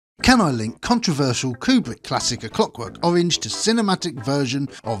Can I link controversial Kubrick classic A Clockwork Orange to cinematic version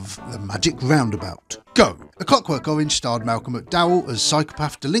of The Magic Roundabout? Go! A Clockwork Orange starred Malcolm McDowell as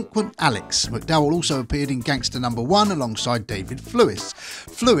psychopath delinquent Alex. McDowell also appeared in Gangster No. 1 alongside David Flewis.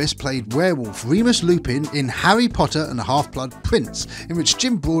 Flewis played werewolf Remus Lupin in Harry Potter and the Half-Blood Prince, in which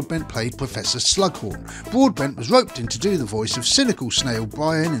Jim Broadbent played Professor Slughorn. Broadbent was roped in to do the voice of cynical Snail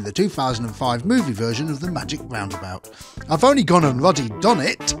Brian in the 2005 movie version of The Magic Roundabout. I've only gone and Roddy done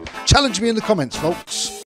it. Challenge me in the comments, folks.